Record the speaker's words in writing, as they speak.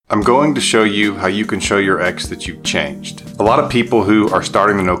I'm going to show you how you can show your ex that you've changed. A lot of people who are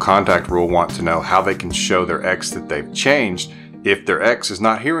starting the no contact rule want to know how they can show their ex that they've changed if their ex is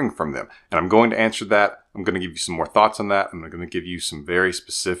not hearing from them. And I'm going to answer that. I'm going to give you some more thoughts on that. I'm going to give you some very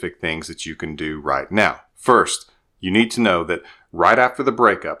specific things that you can do right now. First, you need to know that right after the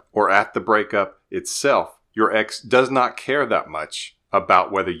breakup or at the breakup itself, your ex does not care that much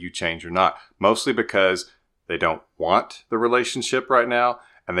about whether you change or not, mostly because they don't want the relationship right now,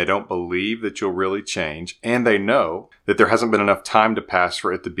 and they don't believe that you'll really change, and they know that there hasn't been enough time to pass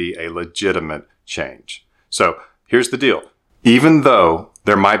for it to be a legitimate change. So here's the deal. Even though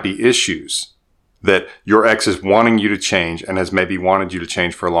there might be issues that your ex is wanting you to change and has maybe wanted you to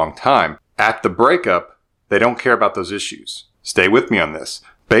change for a long time, at the breakup, they don't care about those issues. Stay with me on this.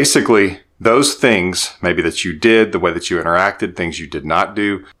 Basically, those things, maybe that you did, the way that you interacted, things you did not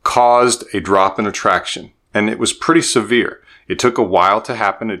do, caused a drop in attraction. And it was pretty severe. It took a while to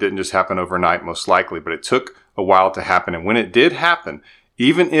happen. It didn't just happen overnight, most likely, but it took a while to happen. And when it did happen,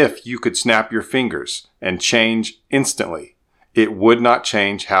 even if you could snap your fingers and change instantly, it would not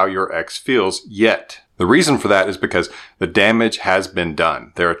change how your ex feels yet. The reason for that is because the damage has been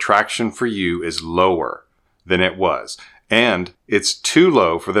done. Their attraction for you is lower than it was. And it's too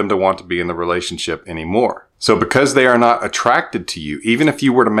low for them to want to be in the relationship anymore. So because they are not attracted to you, even if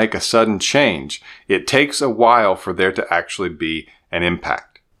you were to make a sudden change, it takes a while for there to actually be an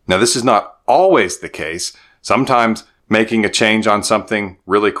impact. Now, this is not always the case. Sometimes making a change on something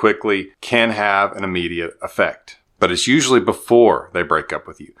really quickly can have an immediate effect. But it's usually before they break up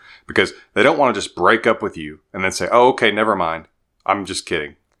with you, because they don't want to just break up with you and then say, oh, okay, never mind. I'm just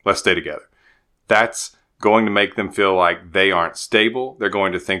kidding. Let's stay together. That's going to make them feel like they aren't stable. They're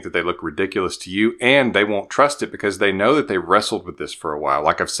going to think that they look ridiculous to you, and they won't trust it because they know that they wrestled with this for a while.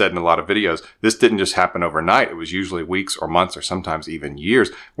 Like I've said in a lot of videos, this didn't just happen overnight. It was usually weeks or months or sometimes even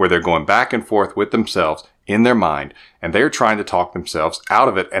years where they're going back and forth with themselves in their mind, and they're trying to talk themselves out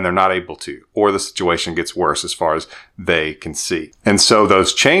of it, and they're not able to, or the situation gets worse as far as they can see. And so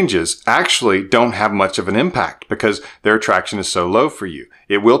those changes actually don't have much of an impact because their attraction is so low for you.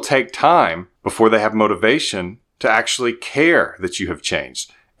 It will take time before they have motivation to actually care that you have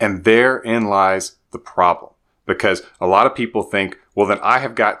changed. And therein lies the problem. Because a lot of people think, well, then I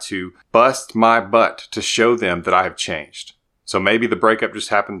have got to bust my butt to show them that I have changed. So maybe the breakup just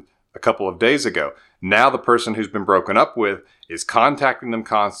happened a couple of days ago. Now the person who's been broken up with is contacting them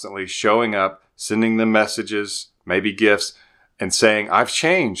constantly, showing up, sending them messages, maybe gifts, and saying, I've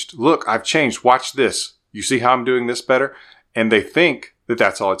changed. Look, I've changed. Watch this. You see how I'm doing this better? And they think that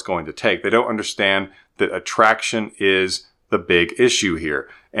that's all it's going to take. They don't understand that attraction is the big issue here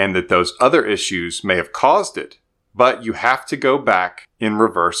and that those other issues may have caused it, but you have to go back in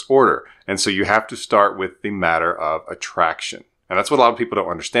reverse order. And so you have to start with the matter of attraction. And that's what a lot of people don't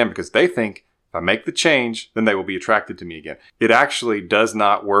understand because they think if I make the change, then they will be attracted to me again. It actually does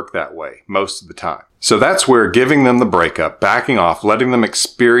not work that way most of the time. So that's where giving them the breakup, backing off, letting them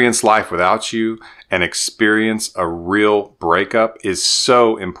experience life without you and experience a real breakup is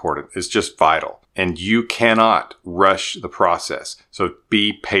so important. It's just vital. And you cannot rush the process. So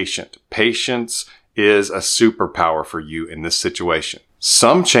be patient. Patience is a superpower for you in this situation.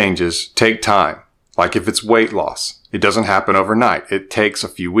 Some changes take time. Like if it's weight loss, it doesn't happen overnight. It takes a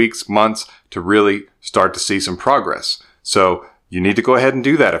few weeks, months to really start to see some progress. So you need to go ahead and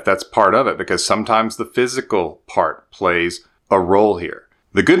do that if that's part of it, because sometimes the physical part plays a role here.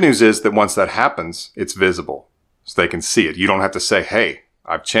 The good news is that once that happens, it's visible. So they can see it. You don't have to say, hey,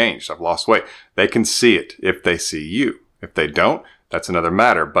 I've changed. I've lost weight. They can see it if they see you. If they don't, that's another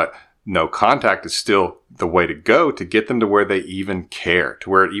matter. But no contact is still the way to go to get them to where they even care,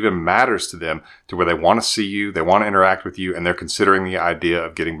 to where it even matters to them, to where they want to see you, they want to interact with you, and they're considering the idea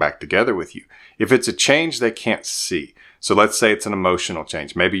of getting back together with you. If it's a change they can't see, so let's say it's an emotional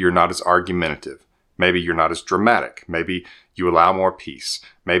change. Maybe you're not as argumentative. Maybe you're not as dramatic. Maybe you allow more peace.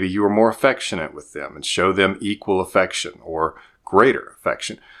 Maybe you are more affectionate with them and show them equal affection or greater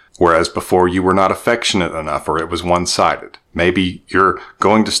affection. Whereas before you were not affectionate enough or it was one-sided. Maybe you're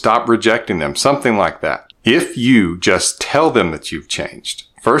going to stop rejecting them, something like that. If you just tell them that you've changed,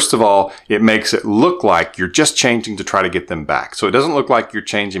 first of all, it makes it look like you're just changing to try to get them back. So it doesn't look like you're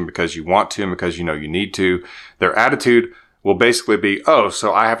changing because you want to and because you know you need to. Their attitude will basically be, oh,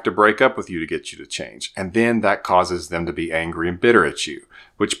 so I have to break up with you to get you to change. And then that causes them to be angry and bitter at you,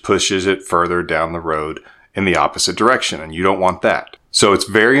 which pushes it further down the road in the opposite direction. And you don't want that. So it's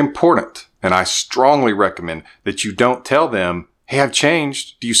very important, and I strongly recommend that you don't tell them, hey, I've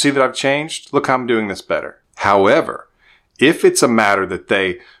changed. Do you see that I've changed? Look how I'm doing this better. However, if it's a matter that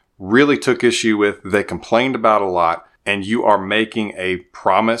they really took issue with, they complained about a lot, and you are making a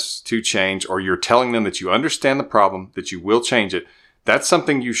promise to change, or you're telling them that you understand the problem, that you will change it, that's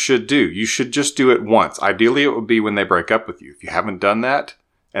something you should do. You should just do it once. Ideally, it would be when they break up with you. If you haven't done that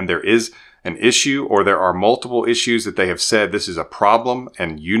and there is an issue, or there are multiple issues that they have said this is a problem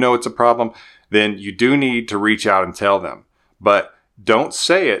and you know it's a problem, then you do need to reach out and tell them. But don't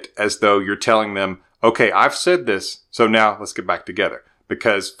say it as though you're telling them, okay, I've said this, so now let's get back together.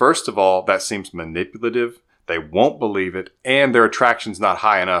 Because first of all, that seems manipulative. They won't believe it, and their attraction's not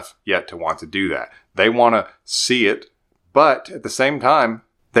high enough yet to want to do that. They want to see it, but at the same time,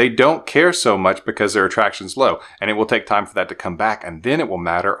 they don't care so much because their attraction's low, and it will take time for that to come back, and then it will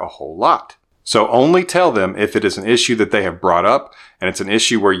matter a whole lot. So only tell them if it is an issue that they have brought up, and it's an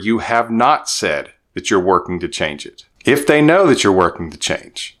issue where you have not said that you're working to change it. If they know that you're working to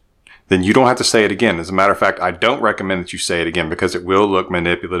change, then you don't have to say it again. As a matter of fact, I don't recommend that you say it again because it will look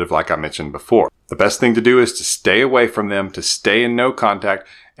manipulative like I mentioned before. The best thing to do is to stay away from them, to stay in no contact,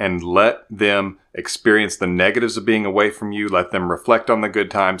 and let them experience the negatives of being away from you. Let them reflect on the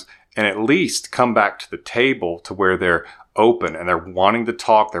good times, and at least come back to the table to where they're open and they're wanting to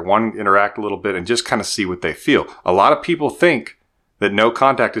talk, they're wanting to interact a little bit and just kind of see what they feel. A lot of people think that no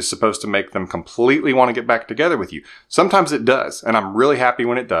contact is supposed to make them completely want to get back together with you. Sometimes it does, and I'm really happy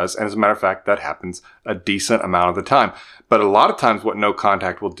when it does. And as a matter of fact, that happens a decent amount of the time. But a lot of times what no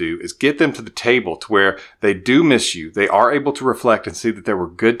contact will do is get them to the table to where they do miss you. They are able to reflect and see that there were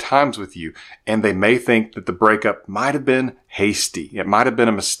good times with you. And they may think that the breakup might have been hasty. It might have been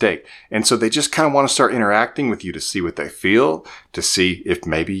a mistake. And so they just kind of want to start interacting with you to see what they feel, to see if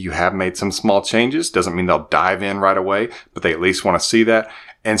maybe you have made some small changes. Doesn't mean they'll dive in right away, but they at least want to see that.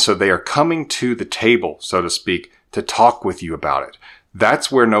 And so they are coming to the table, so to speak, to talk with you about it.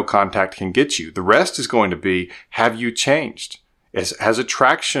 That's where no contact can get you. The rest is going to be, have you changed? Has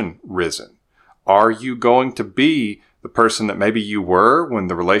attraction risen? Are you going to be the person that maybe you were when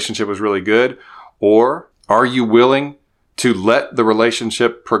the relationship was really good? Or are you willing to let the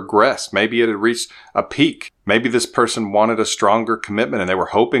relationship progress? Maybe it had reached a peak. Maybe this person wanted a stronger commitment and they were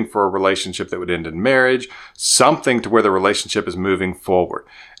hoping for a relationship that would end in marriage, something to where the relationship is moving forward.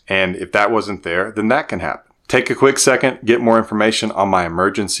 And if that wasn't there, then that can happen. Take a quick second, get more information on my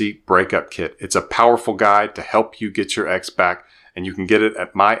emergency breakup kit. It's a powerful guide to help you get your ex back, and you can get it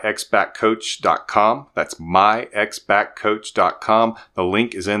at myexbackcoach.com. That's myexbackcoach.com. The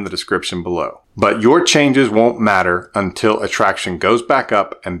link is in the description below. But your changes won't matter until attraction goes back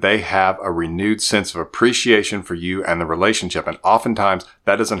up and they have a renewed sense of appreciation for you and the relationship. And oftentimes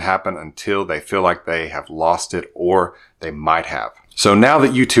that doesn't happen until they feel like they have lost it, or they might have. So now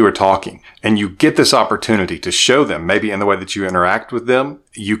that you two are talking and you get this opportunity to show them, maybe in the way that you interact with them,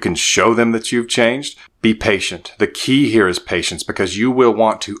 you can show them that you've changed. Be patient. The key here is patience, because you will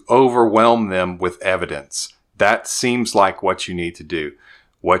want to overwhelm them with evidence. That seems like what you need to do.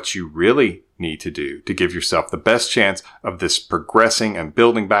 What you really need to do to give yourself the best chance of this progressing and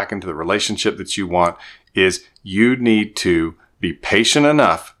building back into the relationship that you want is you need to be patient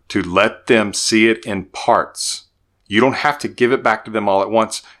enough to let them see it in parts. You don't have to give it back to them all at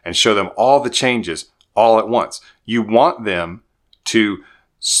once and show them all the changes all at once. You want them to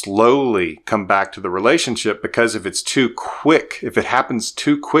slowly come back to the relationship, because if it's too quick, if it happens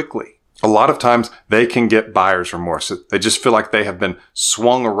too quickly, a lot of times they can get buyer's remorse. They just feel like they have been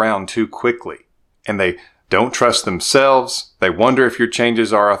swung around too quickly and they don't trust themselves. They wonder if your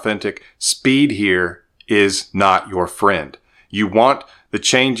changes are authentic. Speed here is not your friend. You want the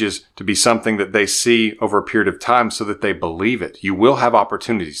changes to be something that they see over a period of time so that they believe it. You will have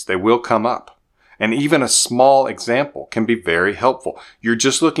opportunities. They will come up. And even a small example can be very helpful. You're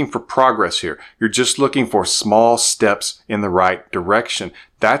just looking for progress here. You're just looking for small steps in the right direction.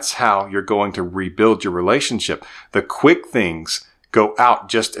 That's how you're going to rebuild your relationship. The quick things go out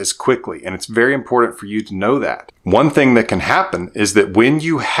just as quickly, and it's very important for you to know that. One thing that can happen is that when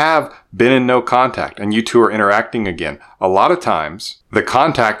you have been in no contact and you two are interacting again, a lot of times the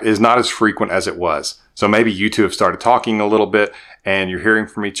contact is not as frequent as it was. So maybe you two have started talking a little bit and you're hearing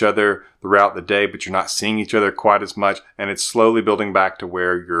from each other throughout the day, but you're not seeing each other quite as much, and it's slowly building back to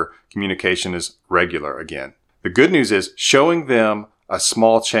where your communication is regular again. The good news is showing them a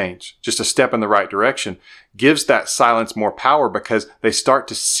small change, just a step in the right direction, gives that silence more power, because they start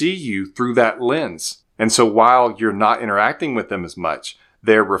to see you through that lens. And so while you're not interacting with them as much,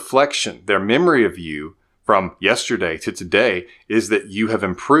 their reflection, their memory of you from yesterday to today is that you have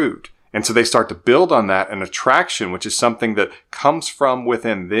improved. And so they start to build on that, and attraction, which is something that comes from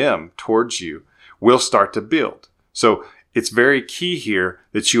within them towards you, will start to build. So it's very key here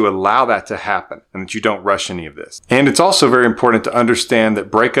that you allow that to happen and that you don't rush any of this. And it's also very important to understand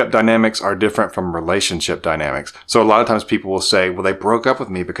that breakup dynamics are different from relationship dynamics. So a lot of times people will say, well, they broke up with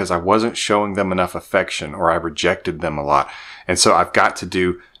me because I wasn't showing them enough affection or I rejected them a lot. And so I've got to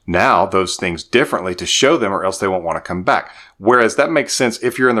do now those things differently to show them or else they won't want to come back. Whereas that makes sense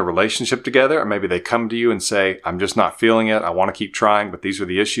if you're in the relationship together or maybe they come to you and say, I'm just not feeling it. I want to keep trying, but these are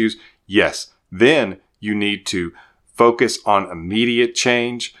the issues. Yes. Then you need to focus on immediate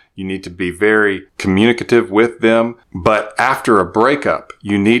change. You need to be very communicative with them. But after a breakup,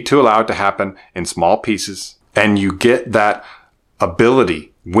 you need to allow it to happen in small pieces. And you get that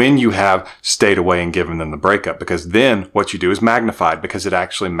ability when you have stayed away and given them the breakup, because then what you do is magnified because it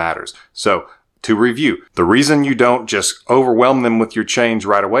actually matters. So to review, the reason you don't just overwhelm them with your change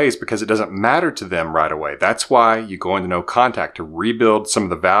right away is because it doesn't matter to them right away. That's why you go into no contact to rebuild some of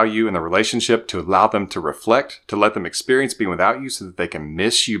the value in the relationship, to allow them to reflect, to let them experience being without you so that they can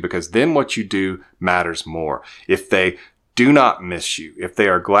miss you, because then what you do matters more. If they do not miss you, if they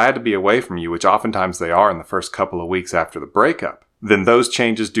are glad to be away from you, which oftentimes they are in the first couple of weeks after the breakup, then those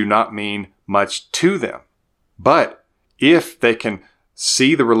changes do not mean much to them. But if they can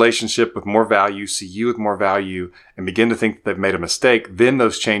see the relationship with more value, see you with more value, and begin to think that they've made a mistake, then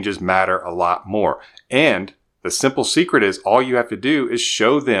those changes matter a lot more. And the simple secret is all you have to do is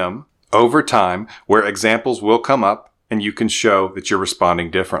show them over time where examples will come up and you can show that you're responding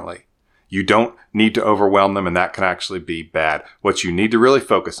differently. You don't need to overwhelm them, and that can actually be bad. What you need to really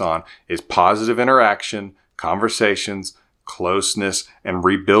focus on is positive interaction, conversations, closeness, and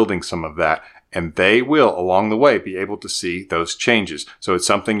rebuilding some of that. And they will, along the way, be able to see those changes. So it's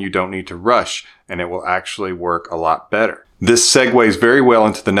something you don't need to rush, and it will actually work a lot better. This segues very well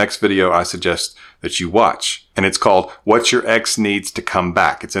into the next video I suggest that you watch. And it's called What Your Ex Needs to Come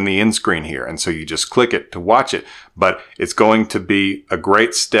Back. It's in the end screen here. And so you just click it to watch it. But it's going to be a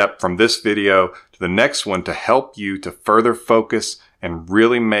great step from this video to the next one to help you to further focus and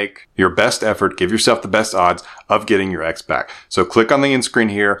really make your best effort, give yourself the best odds of getting your ex back. So click on the end screen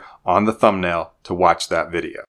here on the thumbnail to watch that video.